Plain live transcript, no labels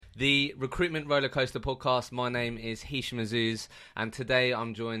the Recruitment Rollercoaster podcast. My name is Hisham Azuz, and today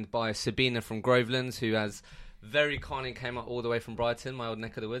I'm joined by Sabina from Grovelands, who has very kindly came up all the way from Brighton, my old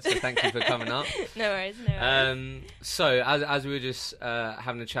neck of the woods, so thank you for coming up. No worries. So, as we were just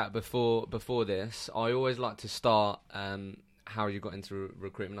having a chat before this, I always like to start how you got into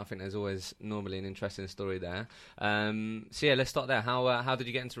recruitment. I think there's always normally an interesting story there. So yeah, let's start there. How did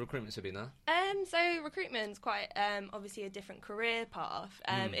you get into recruitment, Sabina? So recruitment's quite obviously a different career path.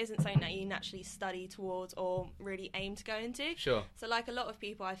 It isn't something that you naturally study towards or really aim to go into. Sure. So like a lot of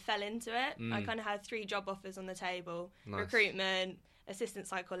people, I fell into it. I kind of had 3 job offers on the table. Nice. Recruitment, assistant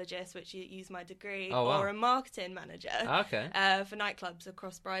psychologist, which use my degree, wow. or a marketing manager for nightclubs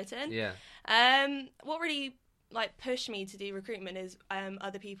across Brighton. Yeah. What really pushed me to do recruitment is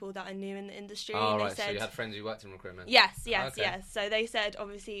other people that I knew in the industry. Oh, they right, said, so you had friends who worked in recruitment? Yes. So they said,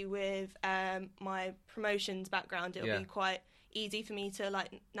 obviously, with my promotions background, it'll be quite easy for me to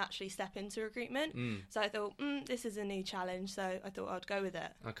naturally step into recruitment. So I thought, this is a new challenge, so I thought I'd go with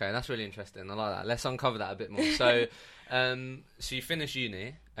it. Okay, that's really interesting. I like that. Let's uncover that a bit more. So, so you finished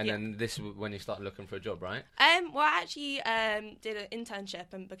uni, and then this is when you started looking for a job, right? Well, I actually did an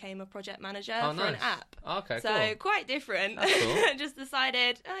internship and became a project manager for an app. Okay, so cool. Quite different. That's cool. Just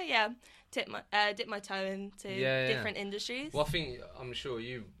decided, dip my toe into different industries. Well, I'm sure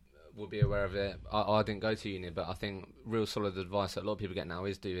you will be aware of it. I didn't go to uni, but I think real solid advice that a lot of people get now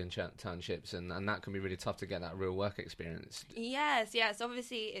is doing internships, and that can be really tough to get that real work experience. Yes.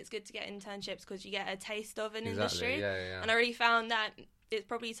 Obviously, it's good to get internships because you get a taste of an industry. Yeah. And I really found that it's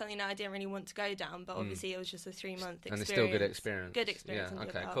probably something that I didn't really want to go down, but obviously it was just a 3-month experience. And it's still good experience. Good experience. Yeah.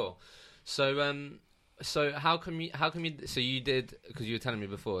 Okay. Cool. So how come you? So you did, because you were telling me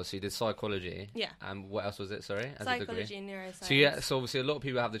before. So you did psychology. Yeah. And what else was it? Sorry. As Psychology a and neuroscience. So obviously a lot of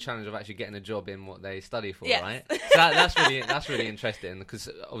people have the challenge of actually getting a job in what they study for, yes. right? So that's really interesting, because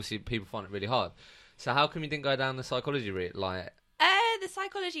obviously people find it really hard. So how come you didn't go down the psychology route? The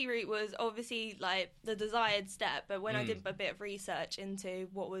psychology route was obviously the desired step, but when I did a bit of research into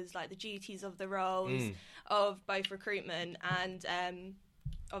what was the duties of the roles of both recruitment and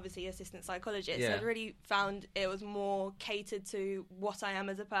obviously assistant psychologist, I really found it was more catered to what I am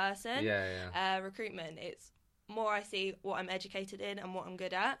as a person. Recruitment, it's more I see what I'm educated in and what I'm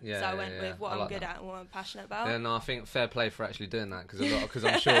good at. So I went with what I'm good at and what I'm passionate about. Yeah, no, I think fair play for actually doing that, because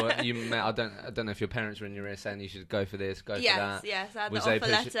I'm sure you met. I don't know if your parents were in your ear saying you should go for this, go for that. Yes, I had Was the they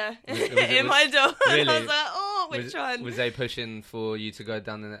offer letter was in my door. Really? And I was like, which one? Was they pushing for you to go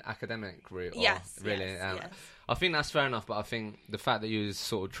down the academic route? Yes. Really? Yes. I think that's fair enough, but I think the fact that you was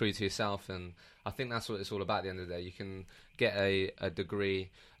sort of true to yourself, and I think that's what it's all about at the end of the day. You can get a degree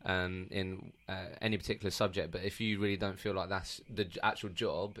in any particular subject, but if you really don't feel like that's the actual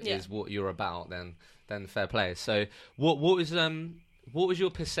job is what you're about, then fair play. So what was your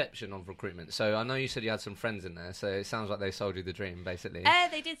perception of recruitment? So I know you said you had some friends in there, so it sounds like they sold you the dream, basically.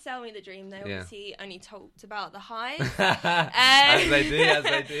 They did sell me the dream. They obviously only talked about the highs. As they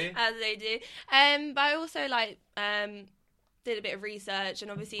do. But I also did a bit of research,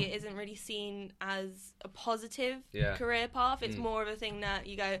 and obviously it isn't really seen as a positive career path. It's more of a thing that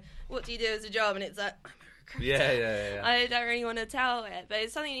you go, what do you do as a job? And it's like, I'm a recruiter. Yeah. I don't really want to tell it, but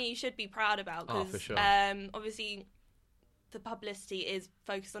it's something that you should be proud about, because for sure. Obviously the publicity is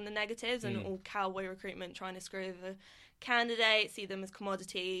focused on the negatives and all cowboy recruitment, trying to screw over candidates, see them as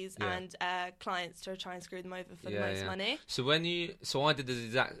commodities, and clients to try and screw them over for the most money. So I did the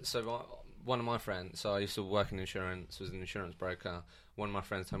exact. One of my friends, so I used to work in insurance, was an insurance broker. One of my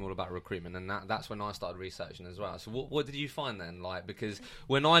friends told me all about recruitment, and that's when I started researching as well. So what did you find then? Because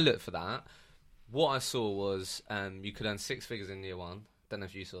when I looked for that, what I saw was you could earn 6 figures in year 1. Don't know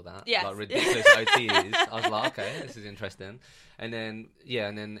if you saw that. Yes. Ridiculous OTs. I was like, okay, this is interesting. And then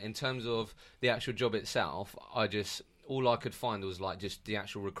in terms of the actual job itself, all I could find was just the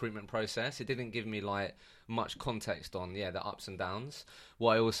actual recruitment process. It didn't give me much context on the ups and downs.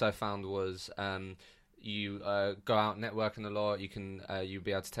 What I also found was you go out networking a lot. You can you'll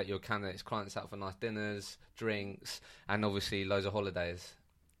be able to take your candidates, clients out for nice dinners, drinks, and obviously loads of holidays.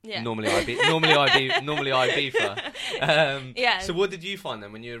 Yeah. Normally I beefer. So what did you find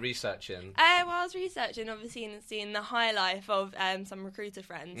then when you were researching? Well, I was researching, obviously, and seeing the high life of some recruiter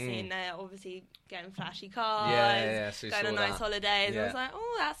friends, seeing they're obviously getting flashy cars, so going on nice holidays. I was like,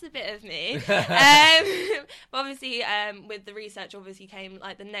 oh, that's a bit of me. But obviously, with the research, obviously came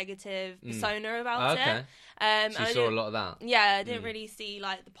the negative persona about it. So you saw a lot of that. Yeah, I didn't really see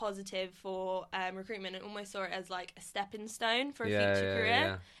the positive for recruitment, and almost saw it as a stepping stone for a future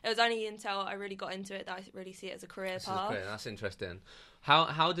career. it was only until I really got into it that I really see it as a career path. That's interesting.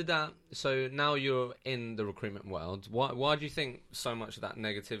 How did that? So now you're in the recruitment world. Why do you think so much of that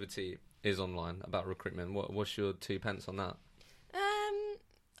negativity is online about recruitment? What's your 2 pence on that?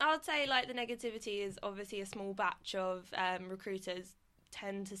 I would say like the negativity is obviously a small batch of recruiters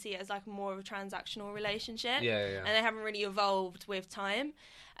tend to see it as like more of a transactional relationship, and they haven't really evolved with time.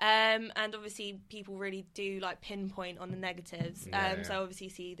 And obviously people really do like pinpoint on the negatives. So obviously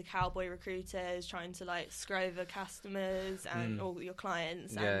you see the cowboy recruiters trying to like screw over customers and all your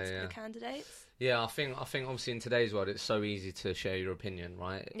clients and the candidates. Yeah, I think obviously in today's world it's so easy to share your opinion,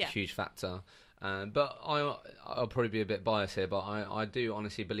 right? Yeah. Huge factor. But I'll probably be a bit biased here, but I do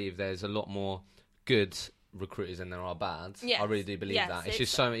honestly believe there's a lot more good recruiters than there are bad. Yes. I really do believe that. It's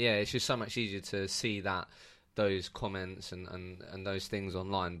just it's just so much easier to see those comments and those things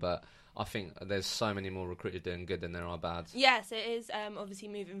online. But I think there's so many more recruiters doing good than there are bad. Yes, it is obviously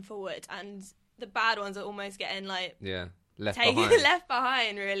moving forward, and the bad ones are almost getting like left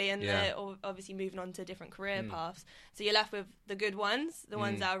behind really, and they're obviously moving on to different career paths. So you're left with the good ones, the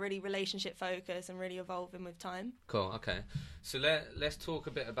ones that are really relationship focused and really evolving with time. Cool. Okay. So let's talk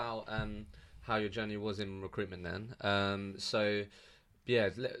a bit about how your journey was in recruitment then.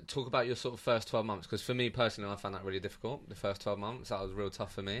 Talk about your sort of first 12 months, because for me personally I found that really difficult. The first 12 months, that was real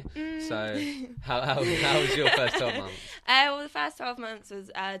tough for me. So how was your first 12 months? Well, the first 12 months was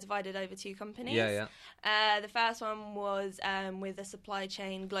divided over 2 companies. The first one was with a supply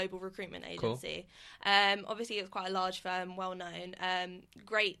chain global recruitment agency. Cool. Obviously it was quite a large firm, well known,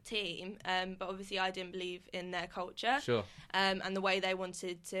 great team, but obviously I didn't believe in their culture. Sure. And the way they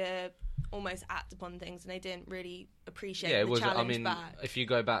wanted to almost act upon things, and they didn't really appreciate the challenge back. If you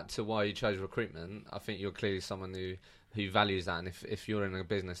go back to why you chose recruitment, I think you're clearly someone who values that, and if you're in a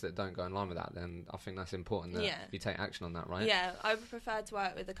business that don't go in line with that, then I think that's important that you take action on that, right? Yeah, I would prefer to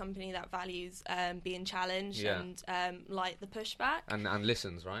work with a company that values being challenged and like the pushback. And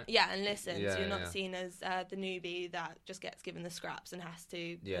listens, right? Yeah, and listens. You're not seen as the newbie that just gets given the scraps and has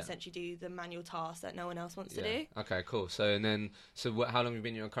to essentially do the manual tasks that no one else wants to do. Okay, cool. So how long have you been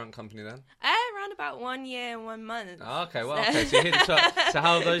in your current company then? Around about 1 year and 1 month. Oh, okay, well, okay. So you hit the 12. So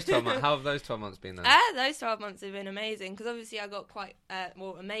how have those 12 months? How have those 12 months been then? Those 12 months have been amazing, because obviously I got quite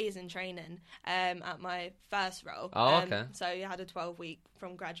amazing training at my first role. Oh, okay. So you had a 12-week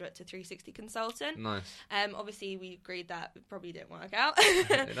from graduate to 360 consultant. Nice. Obviously we agreed that it probably didn't work out.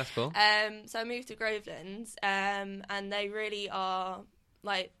 That's cool. So I moved to Grovelands, and they really are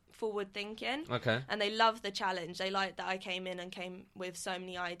like forward thinking. Okay. And they love the challenge. They like that I came with so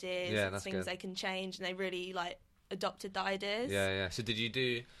many ideas and things they can change, and they really like adopted the ideas. Yeah. So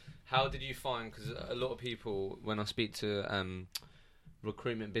how did you find, because a lot of people, when I speak to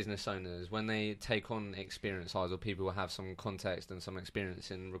recruitment business owners, when they take on experienced hires or people who have some context and some experience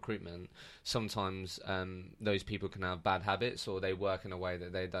in recruitment, sometimes those people can have bad habits, or they work in a way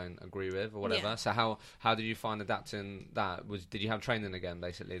that they don't agree with or whatever. Yeah. So how did you find adapting that? Did you have training again,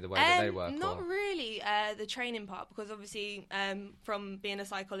 basically, the way that they work? Not really the training part, because obviously from being a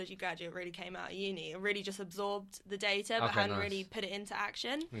psychology graduate, really came out of uni and really just absorbed the data but hadn't really put it into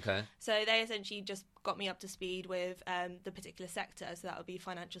action. Okay. So they essentially just got me up to speed with the particular sector, so that would be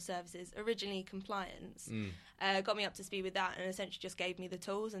financial services, originally compliance. Got me up to speed with that, and essentially just gave me the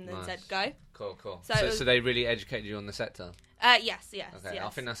tools and then said go. Cool. So they really educated you on the sector? Yes. Okay, yes. I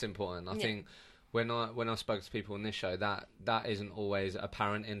think that's important. I think when I spoke to people on this show, that isn't always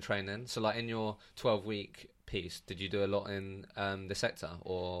apparent in training. So like in your 12-week piece, did you do a lot in the sector,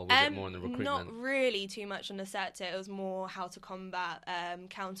 or was it more in the recruitment? Not really too much on the sector. It was more how to combat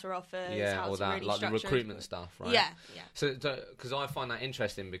counter offers, all that, really like the recruitment stuff, right? Yeah. So because I find that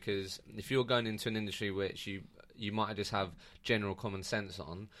interesting, because if you're going into an industry which you might just have general common sense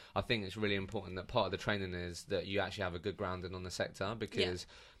on, I think it's really important that part of the training is that you actually have a good grounding on the sector, because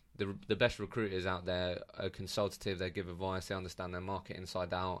the best recruiters out there are consultative, they give advice, they understand their market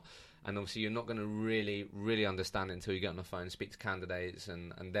inside out. And obviously you're not going to really, really understand it until you get on the phone and speak to candidates,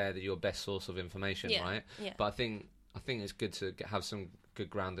 and they're your best source of information, right? Yeah. But I think it's good to have some good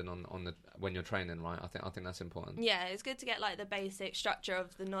grounding on the when you're training, right? I think that's important. Yeah, it's good to get like the basic structure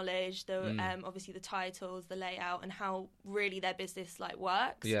of the knowledge, the obviously the titles, the layout, and how really their business like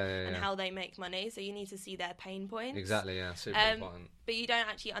works, and how they make money. So you need to see their pain points. Exactly, yeah, super important. But you don't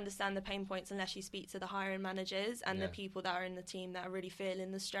actually understand the pain points unless you speak to the hiring managers and the people that are in the team that are really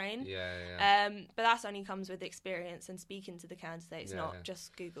feeling the strain. But that only comes with experience and speaking to the candidates, not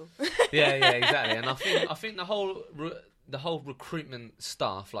just Google. Exactly. And I think the whole recruitment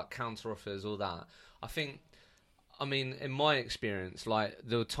stuff, like counter offers, all that, I think I mean, in my experience, like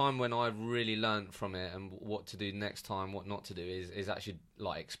the time when I've really learned from it and what to do next time, what not to do, is actually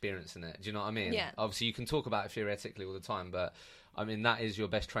like experiencing it. Do you know what I mean? Yeah. Obviously, you can talk about it theoretically all the time, but I mean that is your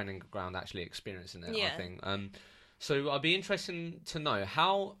best training ground, actually experiencing it. Yeah. I think. So I'd be interested to know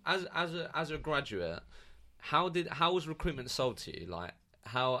how, as a graduate, how was recruitment sold to you? Like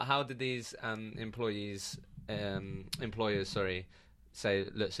how did these employers, sorry, say,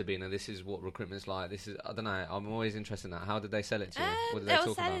 look, Sabina, this is what recruitment's like. This is, I don't know. I'm always interested in that. How did they sell it to you? What did they were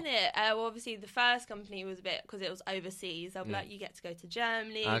talk selling about? it. Well, obviously, the first company was a bit, because it was overseas. They'll be like, you get to go to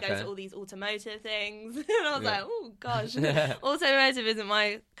Germany, go to all these automotive things. And I was like, oh, gosh. Automotive isn't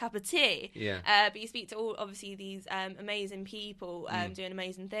my cup of tea. Yeah. But you speak to all, obviously, these amazing people doing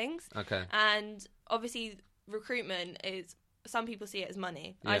amazing things. Okay. And obviously, recruitment is... Some people see it as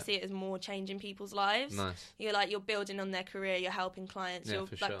money. Yeah. I see it as more changing people's lives. Nice. You're building on their career. You're helping clients. You're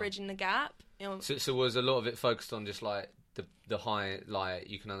bridging the gap. So was a lot of it focused on just like the high, like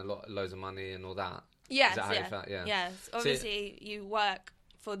you can earn loads of money and all that? Yes. Is that how you felt? Yeah. Yes. Obviously, you work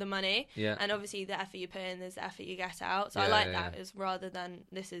for the money. Yeah. And obviously, the effort you put in is the effort you get out. So I like that, is rather than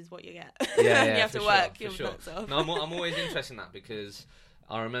this is what you get. Yeah. You have to work your sure. butts off. No, I'm always interested in that because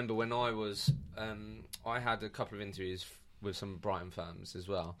I remember when I was, I had a couple of interviews with some Brighton firms as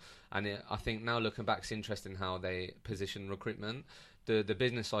well, and I think now looking back, it's interesting how they position recruitment. The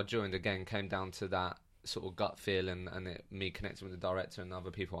business I joined again came down to that sort of gut feel and me connecting with the director and other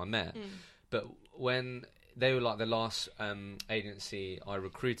people I met. But when they were like the last agency I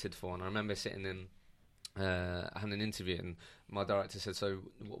recruited for, and I remember sitting in having an interview, and my director said, so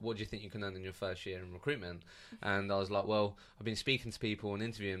what do you think you can earn in your first year in recruitment? And I was like, well, I've been speaking to people and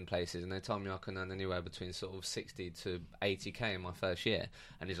interviewing places, and they tell me I can earn anywhere between sort of 60 to 80k in my first year.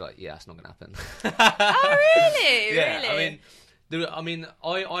 And he's like, yeah, that's not going to happen. Oh, really? Yeah, Really?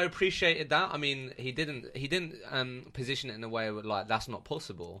 I appreciated that. I mean, he didn't position it in a way where, like, that's not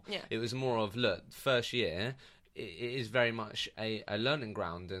possible. Yeah. It was more of, look, first year, it is very much a learning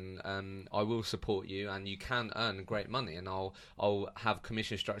ground, and I will support you, and you can earn great money, and I'll have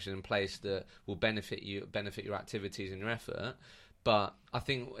commission structures in place that will benefit your activities and your effort. But I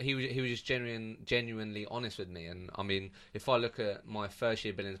think he was just genuinely honest with me, and I mean, if I look at my first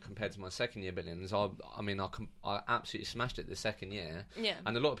year billings compared to my second year billings, I absolutely smashed it the second year. Yeah.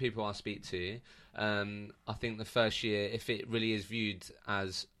 And a lot of people I speak to, I think the first year, if it really is viewed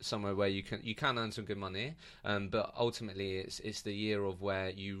as somewhere where you can earn some good money, but ultimately it's the year of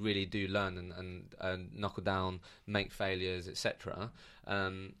where you really do learn and knuckle down, make failures, etc.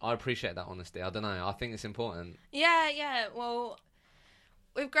 I appreciate that honesty. I don't know. I think it's important. Yeah. Well,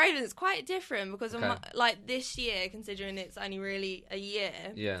 with Graven, it's quite different because like this year, considering it's only really a year,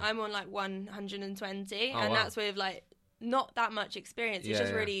 I'm on like 120, and that's with like not that much experience. It's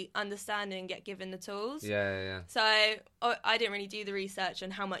just really understanding and get given the tools. Yeah. So I didn't really do the research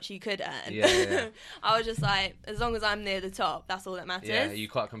on how much you could earn. Yeah. I was just like, as long as I'm near the top, that's all that matters. Yeah, you're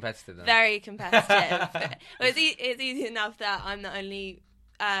quite competitive then. Very competitive. It's easy enough that I'm the only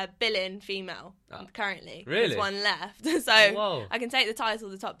billing female currently. Really? There's one left. So Whoa. I can take the title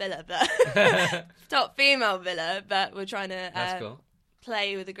of the top biller, but top female biller, but we're trying to That's cool.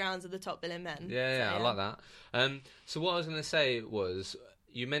 play with the grounds of the top billing men. Yeah, I like that. So what I was going to say was,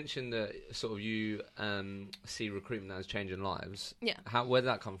 you mentioned that sort of you see recruitment as changing lives. Yeah. Where did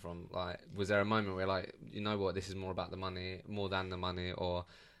that come from? Like, was there a moment where, like, you know what, this is more about the money, more than the money, or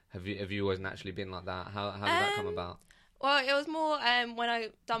have you always naturally been like that? How did that come about? Well, it was more when I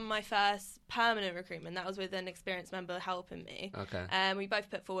done my first permanent recruitment. That was with an experienced member helping me. Okay. We both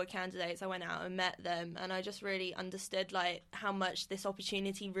put forward candidates. I went out and met them, and I just really understood like how much this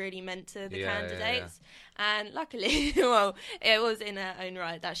opportunity really meant to the candidates. Yeah. And luckily, well, it was in her own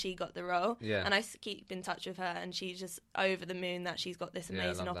right that she got the role. Yeah. And I keep in touch with her, and she's just over the moon that she's got this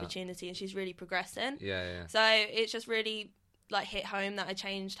amazing opportunity, and she's really progressing. Yeah. So it's just really like hit home that I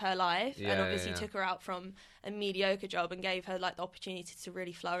changed her life, and obviously took her out from a mediocre job and gave her like the opportunity to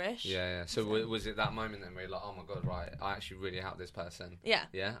really flourish. Yeah. So was it that moment then where you're like, oh my god, right, I actually really helped this person? Yeah.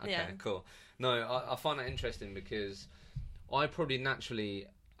 Okay, cool. No, I find that interesting because I probably naturally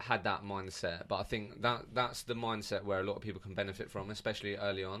had that mindset, but I think that's the mindset where a lot of people can benefit from, especially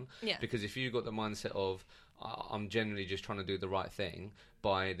early on. Yeah. Because if you got the mindset of I'm generally just trying to do the right thing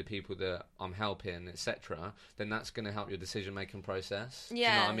by the people that I'm helping, etc., then that's going to help your decision-making process. Yeah. Do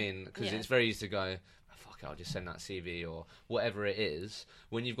you know what I mean? Because it's very easy to go, oh, fuck it, I'll just send that CV or whatever it is.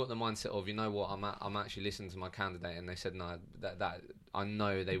 When you've got the mindset of, you know what, I'm actually listening to my candidate and they said, no, that I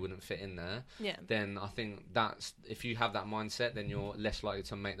know they wouldn't fit in there, then I think that's, if you have that mindset, then you're less likely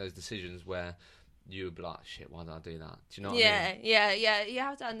to make those decisions where you would be like, shit, why did I do that? Do you know what I mean? Yeah. You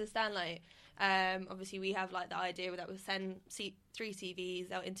have to understand, like, Obviously, we have like the idea that we'll send 3 CVs,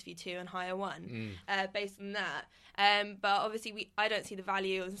 they'll interview 2 and hire 1 based on that. But obviously, I don't see the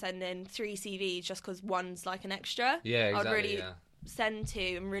value in sending 3 CVs just because 1's like an extra. Yeah, exactly. I'd really send 2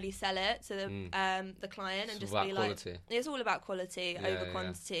 and really sell it to the client, and just be like, it's all about quality over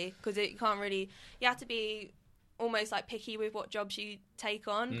quantity, because you can't really, you have to be almost like picky with what jobs you take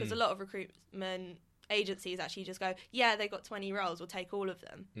on, because a lot of recruitment agencies actually just go, yeah, they got 20 roles, we'll take all of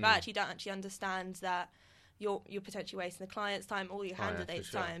them, but actually don't actually understand that you're potentially wasting the client's time or your candidate's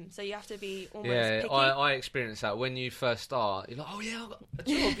time. So you have to be almost picky. I experienced that when you first start. You're like, oh yeah, I've got a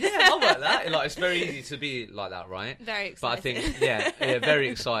job. Yeah, I'll work that. Like, it's very easy to be like that, right? Very excited. But I think, very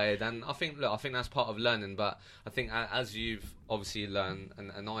excited. And I think that's part of learning. But I think as you've obviously learned,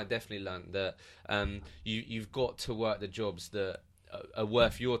 and I definitely learned that you've got to work the jobs that are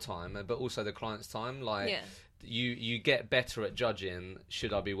worth your time, but also the client's time. Like, you get better at judging,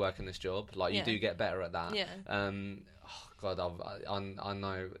 should I be working this job? Like, you do get better at that. God, I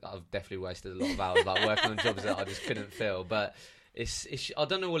know I've definitely wasted a lot of hours like working on jobs that I just couldn't fill. But it's I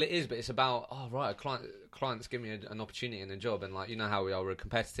don't know what it is, but it's about, a client's give me an opportunity in a job, and like, you know how we're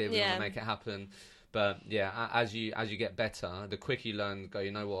competitive, we want to make it happen. But yeah, as you get better, the quicker you learn, go,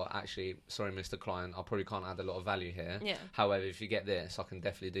 you know what, actually, sorry, Mr. Client, I probably can't add a lot of value here. Yeah. However, if you get this, I can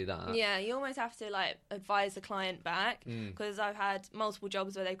definitely do that. Yeah, you almost have to like advise the client back, because I've had multiple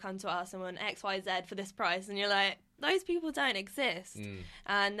jobs where they've come to us and want X, Y, Z for this price, and you're like, those people don't exist.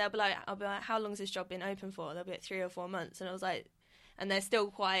 And I'll be like, how long has this job been open for? They'll be like 3 or 4 months, and I was like, and they're still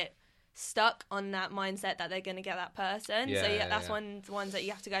quite stuck on that mindset that they're going to get that person. That's one ones that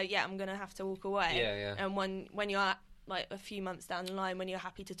you have to go, I'm going to have to walk away. And when you're like a few months down the line, when you're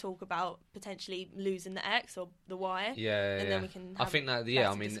happy to talk about potentially losing the X or the Y, and then we can have, I think that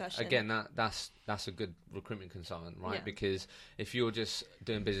discussion. Again, that's a good recruitment consultant, right? Because if you're just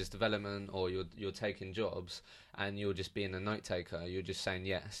doing business development, or you're taking jobs and you're just being a note taker, you're just saying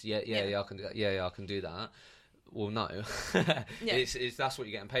I can do that, I can do that. Well, no, it's that's what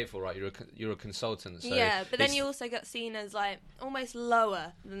you're getting paid for, right? You're a consultant. So but then you also get seen as like almost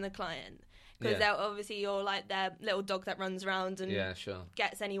lower than the client, because obviously you're like their little dog that runs around and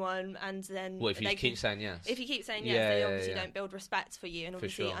gets anyone, and then if you keep saying yes, they obviously don't build respect for you, and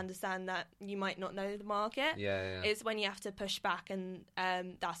obviously understand that you might not know the market. It's when you have to push back, and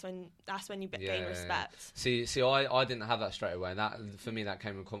that's when you gain respect. See, I didn't have that straight away. That for me, that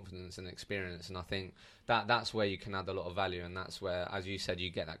came with confidence and experience, and I think that's where you can add a lot of value, and that's where, as you said, you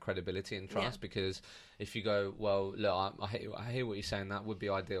get that credibility and trust. Because if you go, well, look, I hear what you're saying, that would be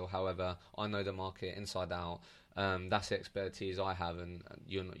ideal. However, I know the market inside out. That's the expertise I have, and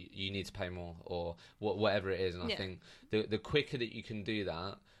you need to pay more, or whatever it is. And I think the quicker that you can do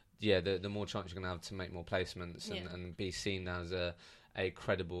that, the more chance you're going to have to make more placements and be seen as a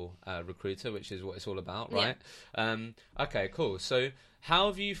credible recruiter, which is what it's all about, right? Okay, cool. So how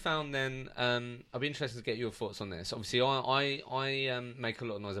have you found then, I'd be interested to get your thoughts on this. Obviously, I make a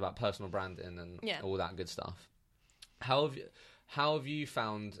lot of noise about personal branding and all that good stuff. How have you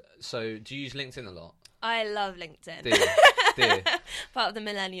found, so do you use LinkedIn a lot? I love LinkedIn. Do you? Part of the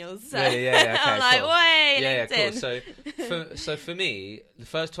millennials. So. Okay, I'm like, way LinkedIn. Cool. So for me, the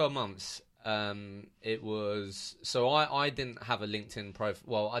first 12 months, it was, so I didn't have a LinkedIn profile.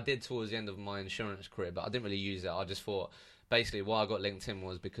 Well, I did towards the end of my insurance career, but I didn't really use it. I just thought, basically, why I got LinkedIn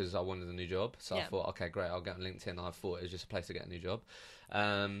was because I wanted a new job. So I thought, okay, great, I'll get on LinkedIn. I thought it was just a place to get a new job.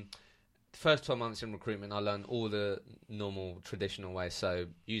 The first 12 months in recruitment, I learned all the normal traditional ways. So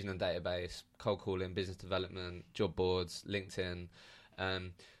using a database, cold calling, business development, job boards, LinkedIn.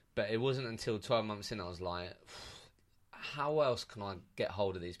 But it wasn't until 12 months in I was like, how else can I get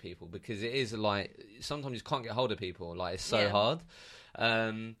hold of these people? Because it is like, sometimes you can't get hold of people. Like, it's so hard.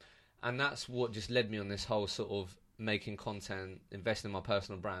 And that's what just led me on this whole sort of making content, investing in my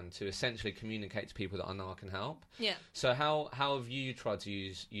personal brand to essentially communicate to people that I know I can help. So how have you tried to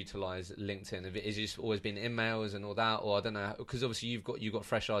utilize LinkedIn? Has it just always been emails and all that, or I don't know, because obviously you've got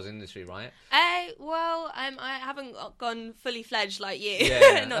fresh eyes in the industry, right? I haven't gone fully fledged like you.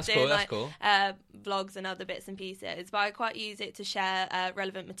 Not doing cool. Vlogs and other bits and pieces, but I quite use it to share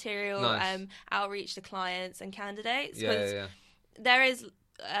relevant material, outreach to clients and candidates. There is.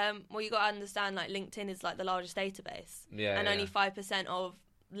 You got to understand, like, LinkedIn is like the largest database, and only 5% of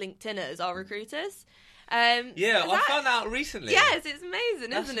LinkedIners are recruiters. I found out recently. Yes, it's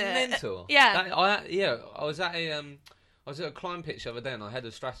amazing, isn't it? That's mental. I was at a client pitch the other day, and our head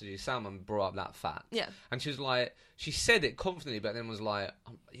of strategy, Salman, brought up that fact. And she was like, she said it confidently, but then was like,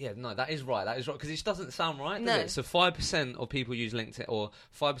 that is right, because it doesn't sound right, does it? So 5% of people use LinkedIn, or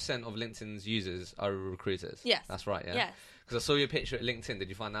 5% of LinkedIn's users are recruiters. Yes. That's right, Yes. Because I saw your picture at LinkedIn. Did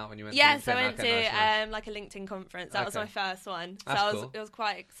you find out when you went? Yes, to LinkedIn? I went Okay, to nice. like a LinkedIn conference. That was my first one, so That's cool. it was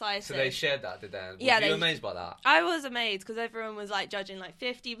quite exciting. So they shared that, did they? Yeah, Were you amazed by that? I was amazed because everyone was like judging like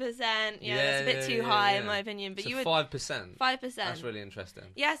 50%. Yeah, that's a bit too high in my opinion. But so you would 5%. 5%. That's really interesting.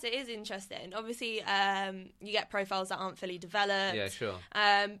 Yes, it is interesting. Obviously, you get profiles that aren't fully developed. Yeah, sure.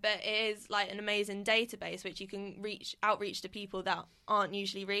 But it is like an amazing database which you can outreach to people that aren't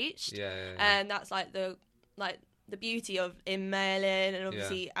usually reached. Yeah. And that's like the beauty of emailing and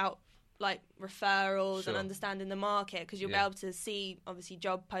obviously referrals and understanding the market, because you'll be able to see obviously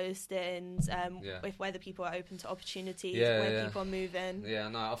job postings, with whether people are open to opportunities, where people are moving. Yeah,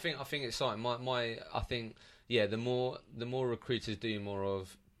 no, I think it's exciting. I think the more recruiters do more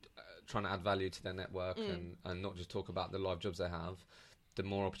of trying to add value to their network and not just talk about the live jobs they have, the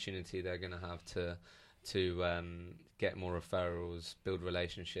more opportunity they're going to have to get more referrals, build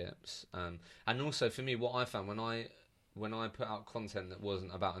relationships, and also for me, what I found when I put out content that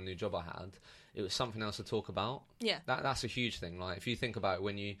wasn't about a new job I had, it was something else to talk about. Yeah, that's a huge thing. Like if you think about it,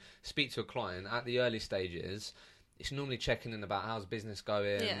 when you speak to a client at the early stages, it's normally checking in about how's business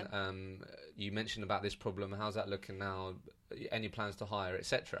going. Yeah. You mentioned about this problem. How's that looking now? Any plans to hire,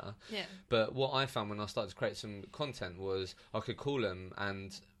 etc. Yeah. But what I found when I started to create some content was I could call them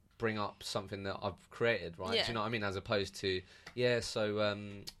and bring up something that I've created, right? Yeah. Do you know what I mean? As opposed to, so are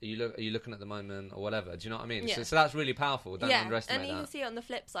you looking at the moment or whatever? Do you know what I mean? Yeah. So that's really powerful. Don't underestimate that. And you can see it on the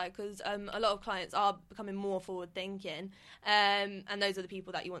flip side, because a lot of clients are becoming more forward thinking, and those are the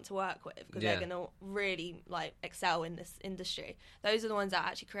people that you want to work with, because they're going to really like excel in this industry. Those are the ones that are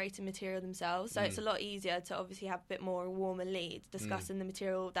actually creating material themselves. So it's a lot easier to obviously have a bit more warmer lead discussing the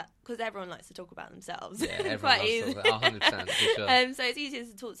material, that because everyone likes to talk about themselves. Yeah, everyone loves to talk about 100%. For sure. So it's easier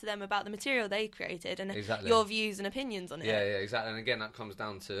to talk to them about the material they created and exactly. your views and opinions on it. Yeah, exactly. And again, that comes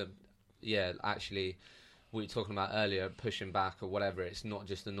down to, actually, what you were talking about earlier, pushing back or whatever. It's not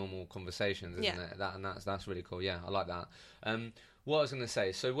just the normal conversations, isn't it? That's really cool. Yeah, I like that. What I was going to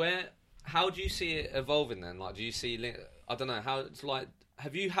say, so how do you see it evolving then? Like, do you see, I don't know, how it's like,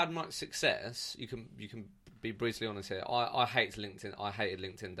 have you had much success? You can be brutally honest here. I hate LinkedIn. I hated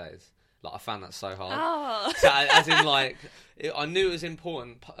LinkedIn days. Like, I found that so hard. Oh. So, as in, like, I knew it was an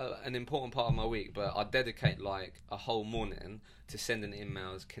important part of my week, but I'd dedicate, like, a whole morning to sending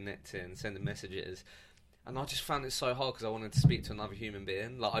emails, connecting, sending messages. And I just found it so hard because I wanted to speak to another human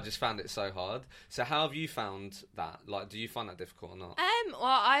being. Like, I just found it so hard. So how have you found that? Like, do you find that difficult or not? Well,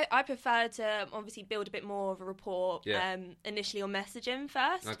 I prefer to obviously build a bit more of a rapport initially on messaging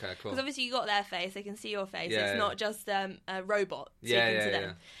first. Okay, cool. Because obviously you got their face, they can see your face. Yeah, it's not just a robot speaking to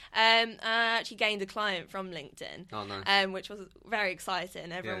them. I actually gained a client from LinkedIn. Oh, nice. Which was very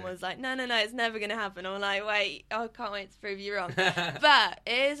exciting. Everyone was like, no, it's never going to happen. I'm like, wait, I can't wait to prove you wrong. But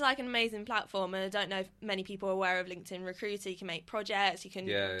it is like an amazing platform, and I don't know if many people are aware of LinkedIn Recruiter. You can make projects, you can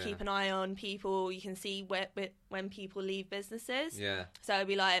keep an eye on people, you can see when people leave businesses. Yeah. So it'd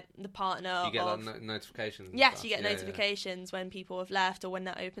be like the partner. You get like notifications. Yes, you get notifications when people have left or when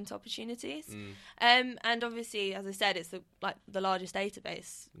they're open to opportunities. And obviously, as I said, it's the largest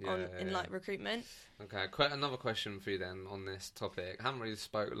database in recruitment. Okay, another question for you then on this topic. I haven't really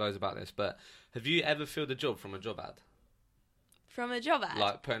spoke loads about this, but have you ever filled a job from a job ad? From a job ad?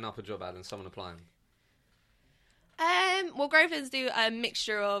 Like putting up a job ad and someone applying? Well, Growthers do a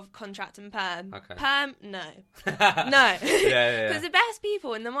mixture of contract and perm. Okay. Perm, no. No. Because the best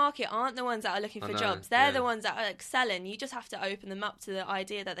people in the market aren't the ones that are looking for jobs. They're the ones that are excelling. You just have to open them up to the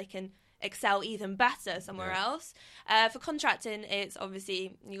idea that they can excel even better somewhere else. For contracting, it's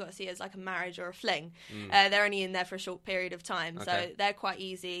obviously, you got to see it as like a marriage or a fling. They're only in there for a short period of time, so they're quite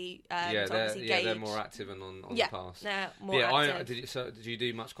easy to obviously gauge. They're more active and on the pass. They're more active. Did you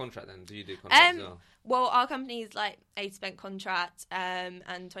do much contract then? Do you do contract as well? Well, our company is like 80% contract and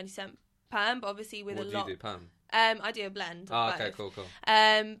 20% perm, but obviously with a lot. What do you do perm? I do a blend. Oh, okay, cool.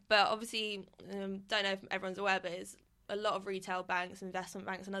 But obviously, don't know if everyone's aware, but it's a lot of retail banks, investment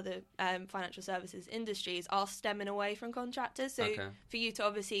banks, and other financial services industries are stemming away from contractors. So for you to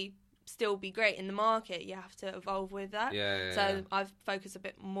obviously still be great in the market, you have to evolve with that. So I've focused a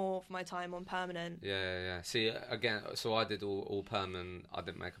bit more of my time on permanent. See, again, so I did all permanent. I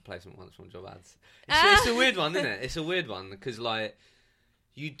didn't make a placement once from job ads. It's a weird one, isn't it? It's a weird one because, like,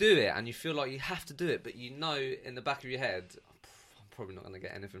 you do it and you feel like you have to do it, but you know in the back of your head, I'm probably not going to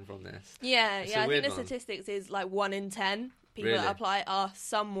get anything from this. I think the statistics is like 1 in 10 people that apply are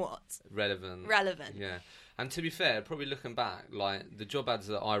somewhat relevant. Yeah. And to be fair, probably looking back, like, the job ads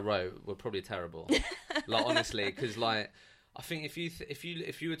that I wrote were probably terrible. Like, honestly, because, like, I think if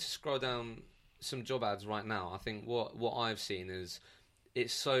you were to scroll down some job ads right now, I think what I've seen is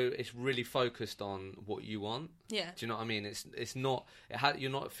it's really focused on what you want. Yeah. Do you know what I mean? It's not.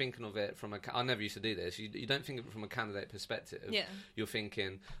 You're not thinking of it from a. I never used to do this. You don't think of it from a candidate perspective. Yeah. You're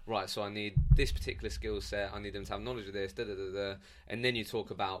thinking, right. So I need this particular skill set. I need them to have knowledge of this. And then you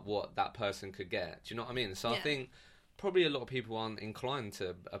talk about what that person could get. Do you know what I mean? So I think probably a lot of people aren't inclined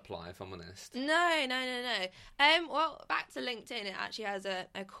to apply, if I'm honest. No. Well, back to LinkedIn, it actually has a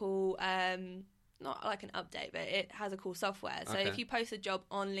cool. Not like an update, but it has a cool software. So if you post a job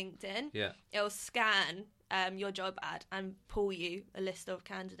on LinkedIn, it'll scan your job ad and pull you a list of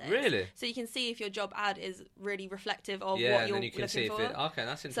candidates. Really? So you can see if your job ad is really reflective of what and you're then you can looking see for. Okay,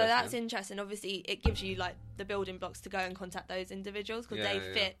 that's interesting. So that's interesting. Obviously, it gives you like the building blocks to go and contact those individuals because they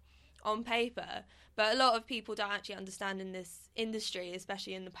fit on paper. But a lot of people don't actually understand in this industry,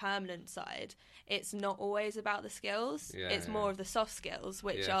 especially in the permanent side, it's not always about the skills. It's more of the soft skills,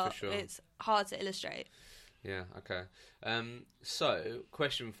 which it's hard to illustrate. Yeah, okay. So,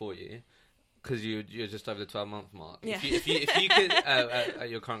 question for you, because you're just over the 12-month mark. Yeah. If you could at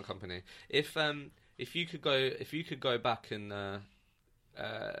your current company, if you could go back and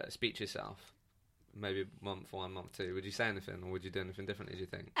speak to yourself, maybe month 1, month 2, would you say anything, or would you do anything differently, do you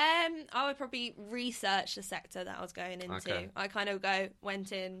think? I would probably research the sector that I was going into. Okay. I kind of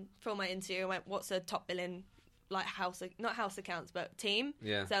went in for my interview and went, what's a top billing, like not house accounts, but team?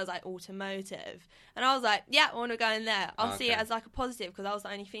 Yeah. So I was like, automotive. And I was like, yeah, I want to go in there. I'll see it as like a positive because I was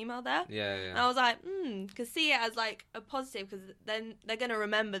the only female there. Yeah. And I was like, could see it as like a positive because then they're going to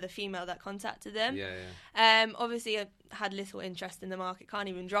remember the female that contacted them. Yeah. Obviously, I had little interest in the market, can't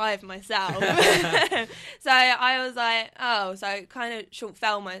even drive myself. So I was like, so it kind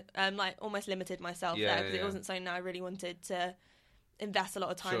of like almost limited myself there because it wasn't something that I really wanted to invest a lot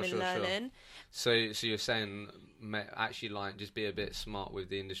of time in learning. So you're saying actually like just be a bit smart with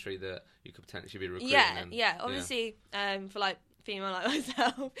the industry that you could potentially be recruiting in. Yeah. Obviously, for like female like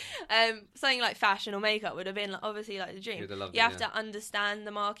myself, something like fashion or makeup would have been like, obviously like the dream. You have to understand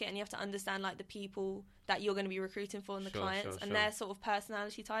the market and you have to understand like the people that you're going to be recruiting for and the clients and their sort of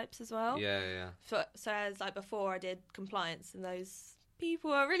personality types as well. Yeah. So as like before I did compliance and those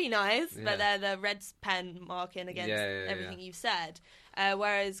people are really nice, but they're the red pen marking against everything you've said.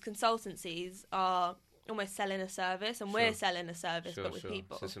 Whereas consultancies are almost selling a service, and we're selling a service, but with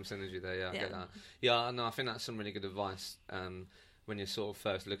people. So some synergy there, I get that. Yeah, no, I think that's some really good advice when you're sort of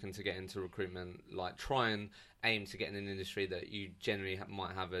first looking to get into recruitment. Like, try and aim to get in an industry that you generally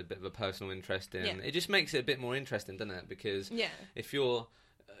might have a bit of a personal interest in. It just makes it a bit more interesting, doesn't it? Because if you're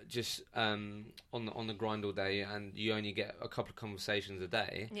just on the grind all day and you only get a couple of conversations a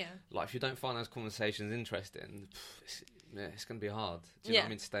day, like if you don't find those conversations interesting, it's going to be hard. Do you know what I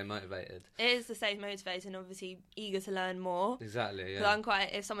mean? To stay motivated. It is to stay motivated and obviously eager to learn more. Exactly, yeah. Because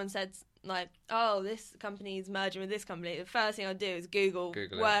if someone said like, oh, this company is merging with this company, the first thing I'd do is Google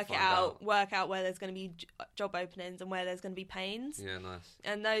work out where there's going to be job openings and where there's going to be pains. Yeah, nice.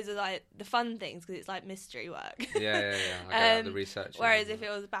 And those are like the fun things because it's like mystery work. Yeah. I get the research. Whereas if it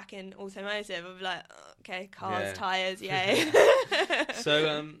was back in automotive, I'd be like, oh, okay, cars, tyres, yay.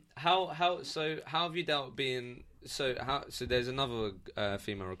 So how have you dealt being so there's another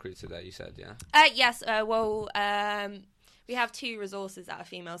female recruiter there, you said, yeah? Yes. We have 2 resources that are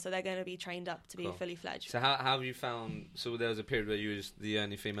female, so they're going to be trained up to be fully fledged. So how have you found? So there was a period where you were the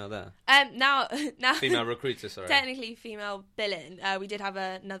only female there. Now female recruiter, sorry. Technically female billing. We did have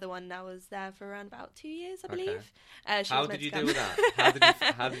another one that was there for around about 2 years, I believe. How did you deal with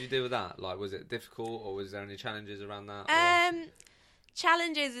that? How did you deal with that? Like, was it difficult, or was there any challenges around that?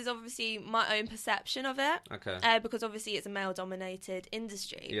 Challenges is obviously my own perception of it. Okay. Because obviously it's a male-dominated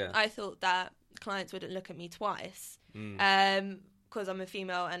industry. Yeah. I thought that clients wouldn't look at me twice. Because I'm a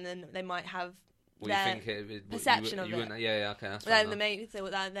female, and then they might have their perception of it. Yeah, okay, that's fine. Then they may feel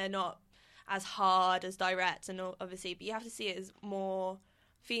that they're not as hard, as direct, and obviously, but you have to see it as more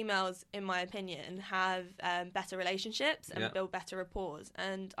females, in my opinion, have better relationships and build better rapport.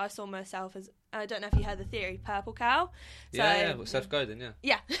 And I saw myself as, I don't know if you heard the theory, purple cow. So, Seth Godin,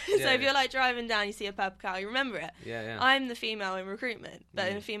 if you're like driving down, you see a purple cow, you remember it. Yeah. I'm the female in recruitment,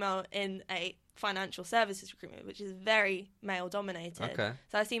 but a female in a financial services recruitment, which is very male dominated. Okay.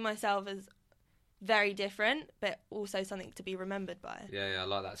 So I see myself as very different, but also something to be remembered by. Yeah, I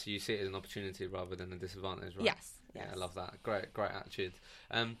like that. So you see it as an opportunity rather than a disadvantage, right? Yes. Yeah, I love that. Great attitude.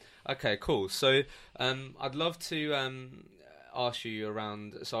 Okay, cool. So I'd love to ask you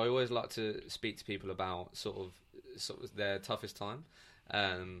around. So I always like to speak to people about sort of their toughest time,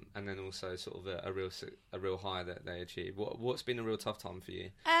 and then also sort of a real high that they achieve. What's been a real tough time for you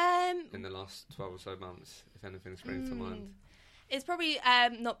in the last 12 or so months, if anything springs to mind? It's probably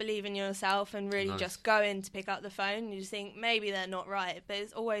not believing in yourself and really just going to pick up the phone. You just think maybe they're not right, but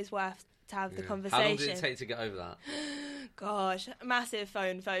it's always worth to have the conversation. How long did it take to get over that? Gosh, massive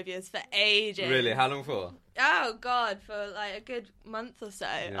phone phobias for ages. Really? How long for? Oh, God, for like a good month or so.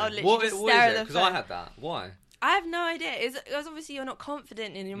 Yeah. I'd literally just stare at the phone. Because I had that. Why? I have no idea. It's obviously you're not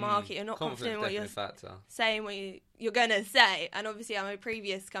confident in your market. You're not confident in what you're saying, what you're going to say. And obviously at my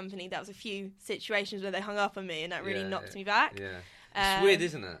previous company, that was a few situations where they hung up on me and that really knocked me back. Yeah. It's weird,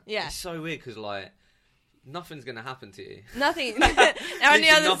 isn't it? Yeah. It's so weird because, like, nothing's going to happen to you. Nothing. They're on the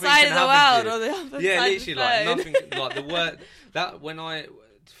other side of the world or the other side of the phone. Like, nothing, like, the word, that, when I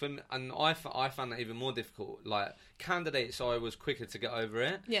found that even more difficult. Like, candidates, I was quicker to get over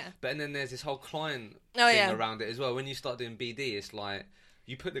it. Yeah. But then there's this whole client thing around it as well. When you start doing BD, it's like,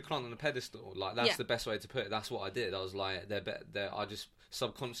 you put the client on a pedestal. Like, that's the best way to put it. That's what I did. I was like, I just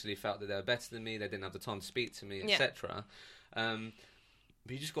subconsciously felt that they were better than me. They didn't have the time to speak to me, etc.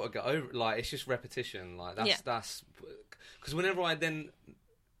 But you just got to get over it. Like, it's just repetition. Like, that's because whenever I then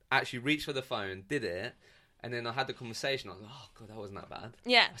actually reached for the phone, did it, and then I had the conversation, I was like, oh, God, that wasn't that bad.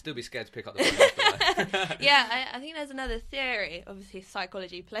 Yeah. I'd still be scared to pick up the phone after. Yeah, I think there's another theory. Obviously,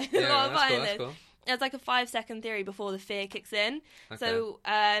 psychology plays a lot of part in this. Cool. There's like a 5-second theory before the fear kicks in. Okay. So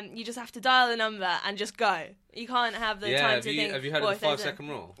you just have to dial the number and just go. You can't have the time to think. Have you heard of the 5-second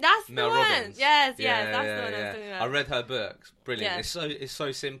rule? That's Mel the one. Robbins. Yes, that's the one I was talking about. I read her book. Brilliant. Yeah. It's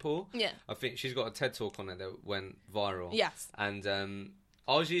so simple. Yeah. I think she's got a TED talk on it that went viral. Yes. And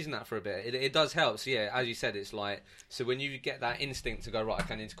I was using that for a bit. It does help. So yeah, as you said, it's like, so when you get that instinct to go, right,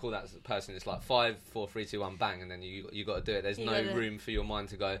 okay, I need to call that person, it's like 5, 4, 3, 2, 1, bang, and then you got to do it. There's no room for your mind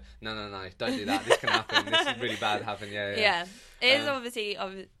to go, no, don't do that. This can happen. This is really bad happen. Yeah. It is obviously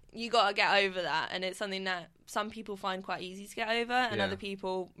you got to get over that, and it's something that some people find quite easy to get over, and other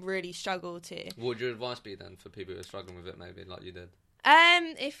people really struggle to. What would your advice be then for people who are struggling with it, maybe like you did?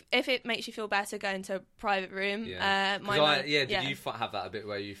 If it makes you feel better, go into a private room. Did you have that a bit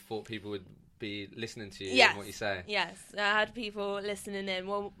where you thought people would be listening to you and what you say? Yes, I had people listening in.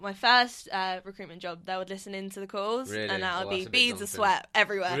 Well, my first recruitment job, they would listen into the calls, and that would be beads of sweat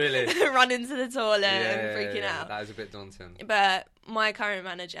everywhere. Really? Running to the toilet and freaking out. That is a bit daunting. But my current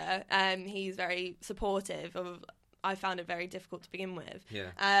manager, he's very supportive of. I found it very difficult to begin with. Yeah.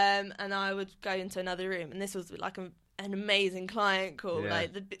 And I would go into another room, and this was like an amazing client call,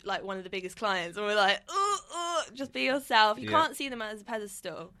 like one of the biggest clients, and we're like, just be yourself. You can't see them as a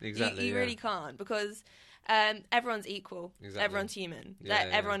pedestal. Exactly. You really can't, because everyone's equal. Exactly. Everyone's human.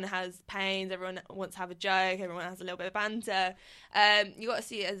 Everyone has pains. Everyone wants to have a joke. Everyone has a little bit of banter. You got to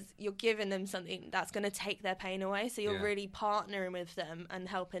see it as you're giving them something that's going to take their pain away. So you're really partnering with them and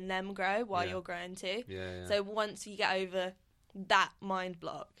helping them grow while you're growing too. So once you get over that mind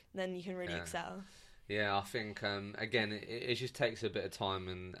block, then you can really excel. Yeah, I think again, it just takes a bit of time,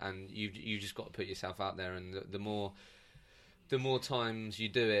 and you just got to put yourself out there, and the more times you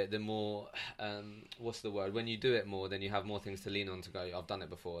do it, the more what's the word? When you do it more, then you have more things to lean on to go, I've done it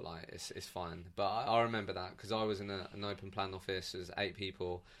before, like it's fine. But I remember that because I was in an open plan office, there's 8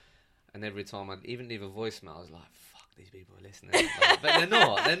 people, and every time I'd even leave a voicemail, I was like, fuck, these people are listening. Like, but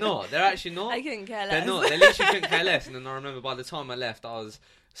they're not. They're actually not. I couldn't care less. They're not. They literally couldn't care less. And then I remember by the time I left, I was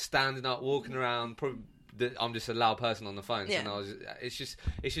standing up, walking around. I'm just a loud person on the phone, so it's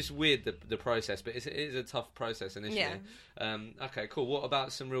just weird the process, but it is a tough process initially. Okay, cool. What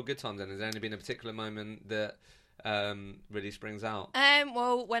about some real good times then? Has there only been a particular moment that really springs out?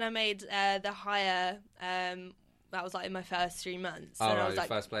 Well, when I made the hire, that was like in my first 3 months. Oh, and right, I was your like,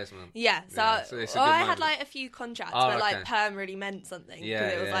 first placement. Yeah, so it's a good moment. had like a few contracts where like perm really meant something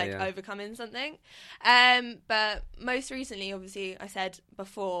because it was like overcoming something. But most recently, obviously, I said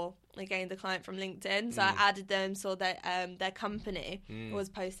before, I gained a client from LinkedIn, so I added them, saw that their company was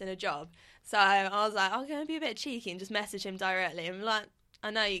posting a job. So I was like, I'm going to be a bit cheeky and just message him directly. I'm like, I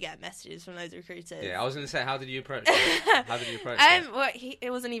know you get messages from loads of recruiters. Yeah, I was going to say, how did you approach it? Well,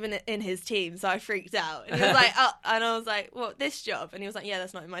 it wasn't even in his team, so I freaked out. And he was like, oh, and I was like, what, this job? And he was like, yeah,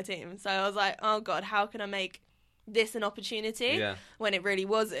 that's not in my team. So I was like, oh God, how can I make this an opportunity when it really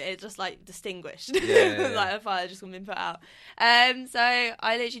wasn't? It just like distinguished. Like a fire just been put out. So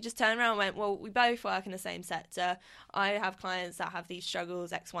I literally just turned around and went, well, we both work in the same sector. I have clients that have these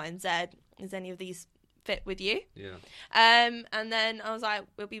struggles, X, Y, and Z. Is any of these fit with you? And then I was like,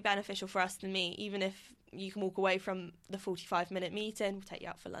 it'll be beneficial for us to meet, even if you can walk away from the 45-minute meeting. We'll take you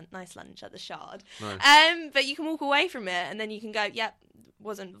out for nice lunch at the Shard. Nice. But you can walk away from it, and then you can go, yep,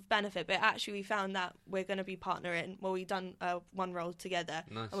 wasn't of benefit, but actually we found that we're going to be partnering. Well, we've done one role together,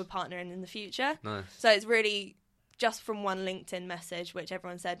 and we're partnering in the future. Nice. So it's really just from one LinkedIn message, which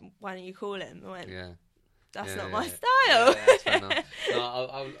everyone said, why don't you call him? I went, that's not yeah, my yeah. style. Yeah, that's fair enough.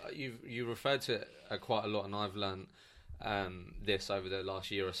 No, you referred to it quite a lot, and I've learned this over the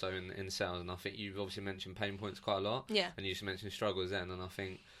last year or so in sales, and I think you've obviously mentioned pain points quite a lot, Yeah. and you just mentioned struggles then, and I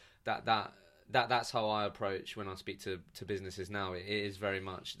think that's how I approach when I speak to businesses now. It is very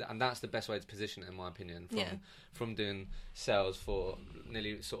much, and that's the best way to position it, in my opinion, from doing sales for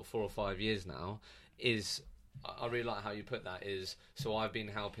nearly sort of 4 or 5 years now. Is I really like how you put that. Is so I've been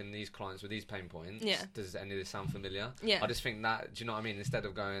helping these clients with these pain points. Yeah. Does any of this sound familiar? Yeah. I just think that, do you know what I mean? Instead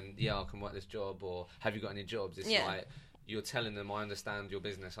of going, yeah, I can work this job, or have you got any jobs? It's like you're telling them, I understand your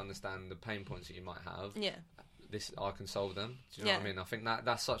business, understand the pain points that you might have. Yeah. This, I can solve them. Do you know what I mean? I think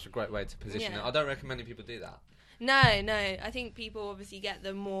that's such a great way to position it. I don't reckon many people do that. No. I think people obviously get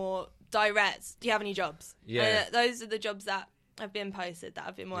the more direct. Do you have any jobs? Yeah. Those are the jobs that have been posted, that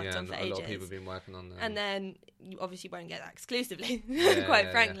have been worked on for ages. A lot of people have been working on them. And then you obviously won't get that exclusively,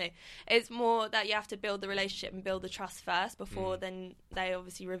 quite frankly. Yeah. It's more that you have to build the relationship and build the trust first before then they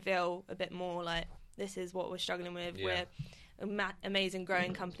obviously reveal a bit more, like, this is what we're struggling with. Yeah. We're an amazing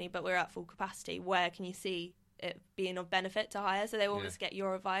growing company, but we're at full capacity. Where can you see it being of benefit to hire? So they almost get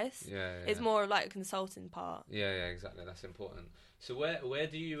your advice. It's more like a consulting part. Yeah, exactly. That's important. So where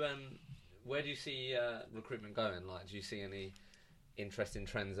do you see recruitment going? Like, do you see any interesting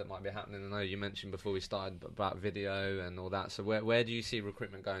trends that might be happening? I know you mentioned before we started about video and all that. So where do you see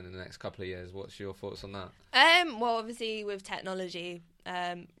recruitment going in the next couple of years? What's your thoughts on that? Well, obviously with technology,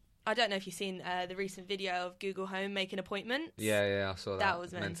 I don't know if you've seen the recent video of Google Home making appointments. Yeah, I saw that. That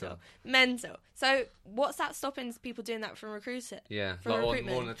was mental. So what's that stopping people doing that from recruiting? Yeah, from like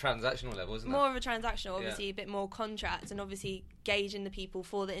more on a transactional level, isn't it? More of a transactional, obviously a bit more contract, and obviously gauging the people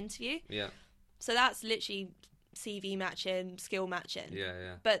for the interview. Yeah. So that's literally CV matching, skill matching.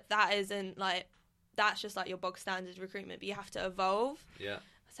 Yeah. But that isn't like, that's just like your bog standard recruitment, but you have to evolve. Yeah.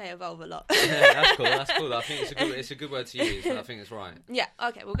 I say evolve a lot. Yeah, that's cool. I think it's a good word to use, but I think it's right. Yeah,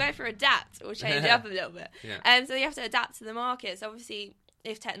 okay, we'll go for adapt. We'll change it up a little bit. Yeah. So you have to adapt to the market. So obviously,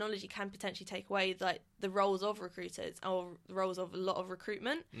 if technology can potentially take away like the roles of recruiters or the roles of a lot of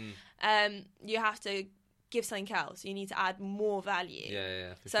recruitment, you have to give something else. You need to add more value.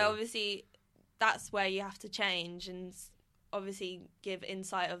 Yeah. So obviously, that's where you have to change and obviously give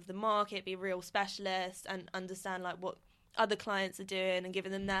insight of the market, be a real specialist, and understand like what other clients are doing and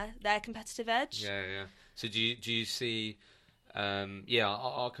giving them their competitive edge. Yeah. So do you see?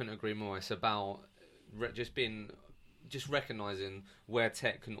 I couldn't agree more. It's about just recognizing where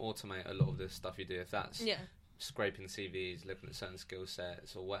tech can automate a lot of the stuff you do. If that's scraping CVs, looking at certain skill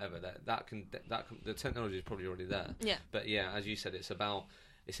sets or whatever, that can the technology is probably already there. Yeah. But yeah, as you said, it's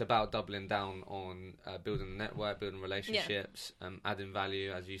about doubling down on building a network, building relationships, adding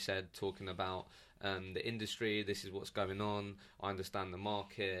value, as you said, talking about the industry. This is what's going on. I understand the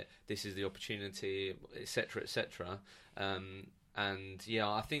market. This is the opportunity, etc., etc. And yeah,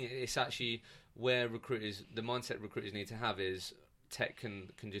 I think it's actually where the mindset recruiters need to have is tech can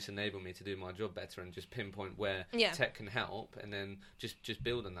just enable me to do my job better and just pinpoint where tech can help, and then just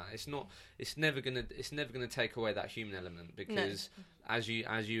build on that. It's never gonna take away that human element, because as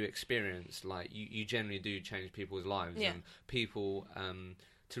you experience, like you generally do change people's lives, and people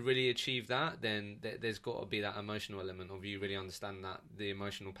to really achieve that, then there's got to be that emotional element of you really understand that the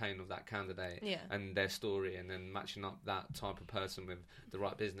emotional pain of that candidate and their story, and then matching up that type of person with the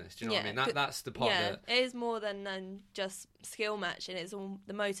right business. Do you know what I mean? That's the part that it is more than just skill matching. It's all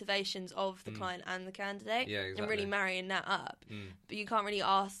the motivations of the client and the candidate, and really marrying that up. But you can't really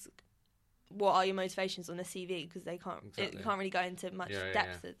ask, what are your motivations on a CV, because they can't. It can't really go into much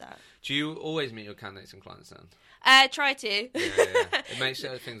depth of that. Do you always meet your candidates and clients then? Try to. It makes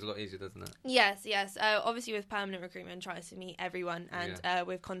things a lot easier, doesn't it? Yes. Obviously, with permanent recruitment, tries to meet everyone, and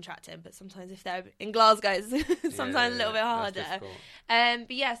with contracting, but sometimes if they're in Glasgow, it's sometimes a little bit harder.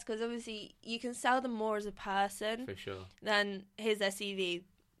 But yes, because obviously you can sell them more as a person. For sure. Than here's their CV.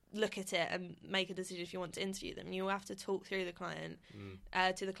 Look at it and make a decision if you want to interview them. You have to talk through the client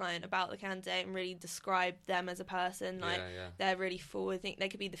to the client about the candidate and really describe them as a person. Like they're really forward. Think they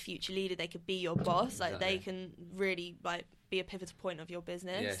could be the future leader. They could be your boss. Like they can really like be a pivotal point of your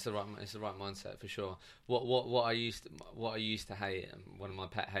business. Yeah, it's the right mindset for sure. What I used to hate, and one of my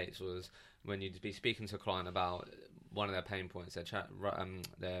pet hates, was when you'd be speaking to a client about one of their pain points.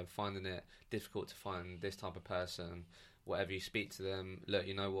 They're finding it difficult to find this type of person. Whatever you speak to them, look,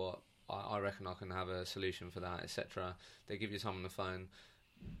 you know what, I reckon I can have a solution for that, etc. They give you time on the phone.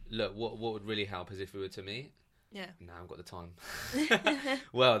 Look, what would really help is if we were to meet. Yeah. No, I've got the time.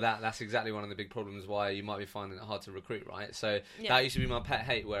 Well, that's exactly one of the big problems why you might be finding it hard to recruit, right? So that used to be my pet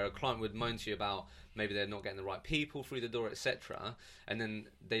hate, where a client would moan to you about maybe they're not getting the right people through the door, etc. And then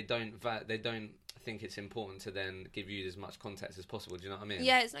they don't think it's important to then give you as much context as possible. Do you know what I mean?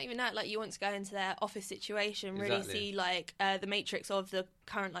 Yeah, it's not even that. Like, you want to go into their office situation, really Exactly. see like the matrix of the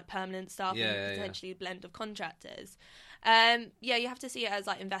current like permanent staff and potentially a blend of contractors. You have to see it as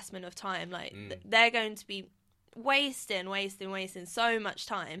like investment of time. Like they're going to be wasting so much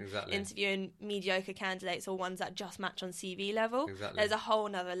time interviewing mediocre candidates or ones that just match on CV level. There's a whole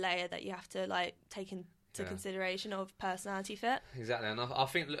nother layer that you have to like take into consideration of personality fit. Exactly. And I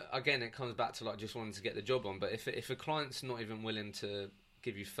think, look, again, it comes back to like just wanting to get the job on. But if a client's not even willing to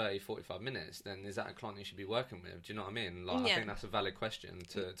give you 30-45 minutes, then is that a client you should be working with? Do you know what I mean? Like, I think that's a valid question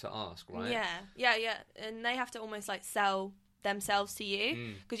to ask, right? Yeah. And they have to almost like sell themselves to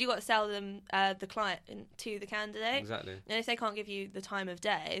you, because you've got to sell them the client to the candidate. Exactly. And if they can't give you the time of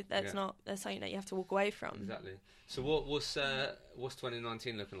day, that's something that you have to walk away from. Exactly. So what's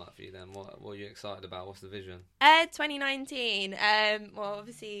 2019 looking like for you then? What are you excited about? What's the vision? 2019, well,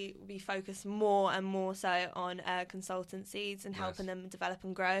 obviously we focus more and more so on consultancies and helping them develop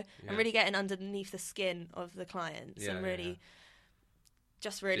and grow, and really getting underneath the skin of the clients and really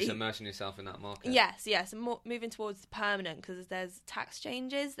just immersing yourself in that market. Yes, and more moving towards the permanent, because there's tax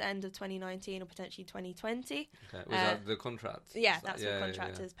changes the end of 2019 or potentially 2020. Okay, was that the contract? Yeah, that's what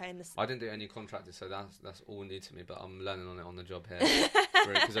contractors paying the. I didn't do any contractors, so that's all new to me. But I'm learning on it on the job here,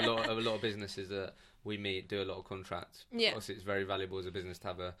 because a lot of businesses that we meet do a lot of contracts. Yeah, obviously it's very valuable as a business to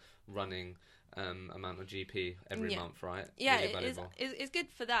have a running amount of GP every month, right? Yeah, really it's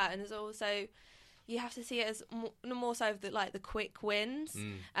good for that, and there's also. You have to see it as more so the quick wins,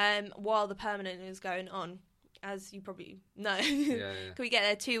 while the permanent is going on, as you probably know. Can we get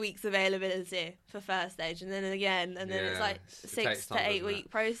there 2 weeks availability for first stage, and then again, and then it's like 6 to 8 week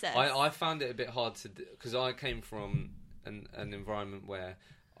process. I found it a bit hard to because I came from an environment where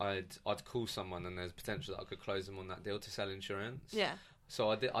I'd call someone and there's potential that I could close them on that deal to sell insurance. Yeah. So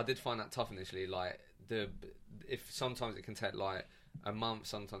I did find that tough initially. Like if sometimes it can take like a month,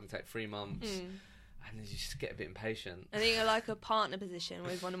 sometimes it take 3 months. And you just get a bit impatient. I think like a partner position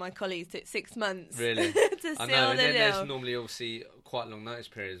with one of my colleagues took 6 months. Really? to seal I know, and the then deal. there's normally obviously quite long notice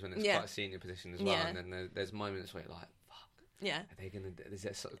periods when it's quite a senior position as well. And then there's moments where you're like, fuck. Yeah. Are they going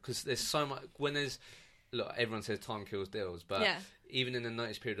to... Because there's so much... When there's... Look, everyone says time kills deals, but even in a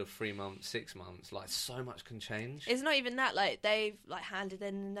notice period of 3 months, 6 months, like so much can change. It's not even that. Like they've like handed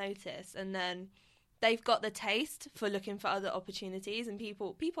in the notice and then... They've got the taste for looking for other opportunities, and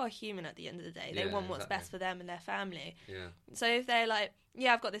people are human at the end of the day. They want what's best for them and their family. Yeah. So if they're like,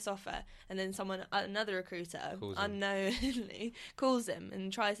 I've got this offer, and then another recruiter, unknowingly, calls them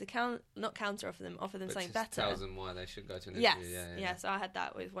and tries to not counter offer them something better. Tells them why they should go to an interview. Yeah. So I had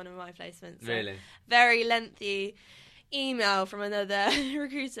that with one of my placements. Really? Very lengthy email from another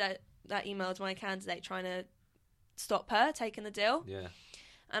recruiter that emailed my candidate trying to stop her taking the deal. Yeah.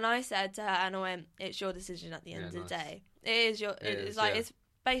 And I said to her, and I went, it's your decision at the end of the day. It's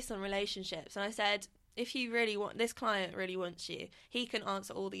based on relationships. And I said, if you really want, this client really wants you, he can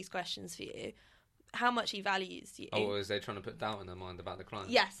answer all these questions for you. How much he values you. Oh, is they trying to put doubt in their mind about the client?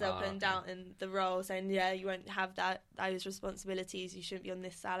 Yes, they're putting doubt in the role, saying, you won't have those responsibilities, you shouldn't be on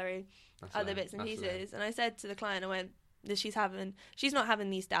this salary, bits and pieces. And I said to the client, I went, she's not having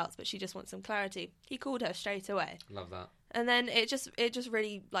these doubts, but she just wants some clarity. He called her straight away. Love that. And then it just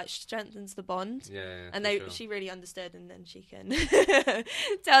really like strengthens the bond. Yeah, and she really understood, and then she can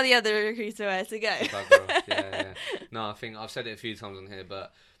tell the other recruiter where to go. Yeah. No, I think I've said it a few times on here,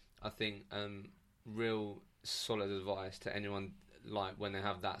 but I think real solid advice to anyone, like when they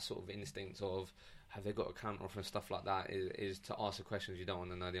have that sort of instinct of have they got a counter offer and stuff like that, is to ask the questions you don't want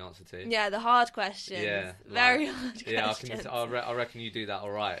to know the answer to. Yeah, the hard questions. Yeah, very hard questions. Yeah, I reckon you do that all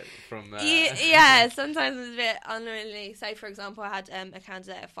right. Sometimes it's a bit unwillingly. Say, for example, I had a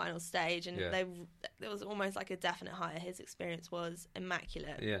candidate at final stage, and it was almost like a definite hire. His experience was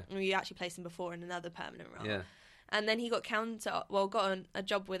immaculate. Yeah, and we actually placed him before in another permanent role. Yeah. And then he got got a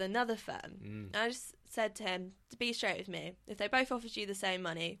job with another firm. And I just said to him, to be straight with me, if they both offered you the same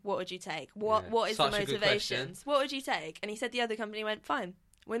money, what would you take? What is the motivations? What would you take? And he said the other company went, fine,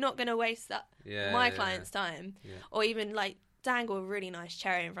 we're not going to waste my client's time. Yeah. Or even like dangle a really nice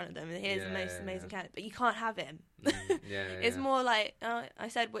cherry in front of them and here's the most amazing candidate, but you can't have him. It's more like, I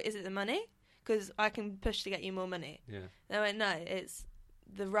said, is it the money? Because I can push to get you more money. Yeah. They went, no, it's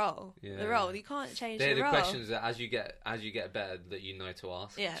the role. The role. You can't change the role. They're the questions that as you get better that you know to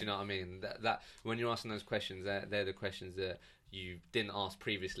ask. Yeah. Do you know what I mean? That when you're asking those questions, they're the questions that you didn't ask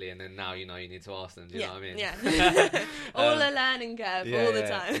previously, and then now you know you need to ask them. Do you know what I mean? Yeah. All a learning curve all the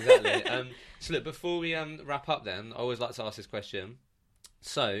time. Exactly. So look, before we wrap up then, I always like to ask this question.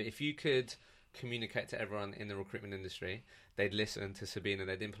 So if you could communicate to everyone in the recruitment industry, they'd listen to Sabina,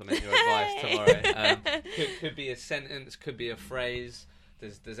 they'd implement your advice tomorrow. Could be a sentence, could be a phrase.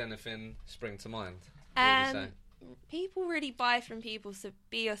 Does anything spring to mind? What would you say? People really buy from people, so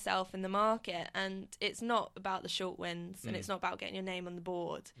be yourself in the market, and it's not about the short wins, and it's not about getting your name on the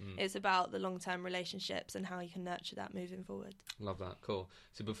board. It's about the long-term relationships and how you can nurture that moving forward. Love that. Cool.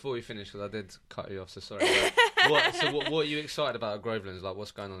 So before we finish, because I did cut you off, so sorry. What are you excited about at Groveland's? Like,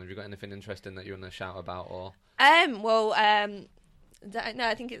 what's going on? Have you got anything interesting that you want to shout about? Or no,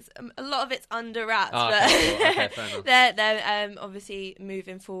 I think it's a lot of it's under wraps, but okay, cool. Okay, fair enough. they're obviously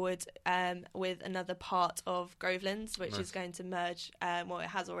moving forward with another part of Groveland's, which is going to merge. It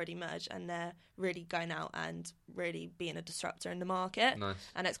has already merged, and they're really going out and really being a disruptor in the market. Nice.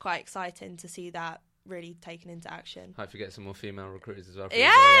 And it's quite exciting to see that really taken into action. Hope you get some more female recruiters as well.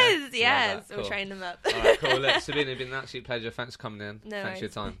 Yes, cool. We'll train them up. All right, cool. Look, Sabina, it's been an absolute pleasure. Thanks for coming in. No Thanks for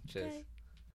your worries. time. Cheers. Okay.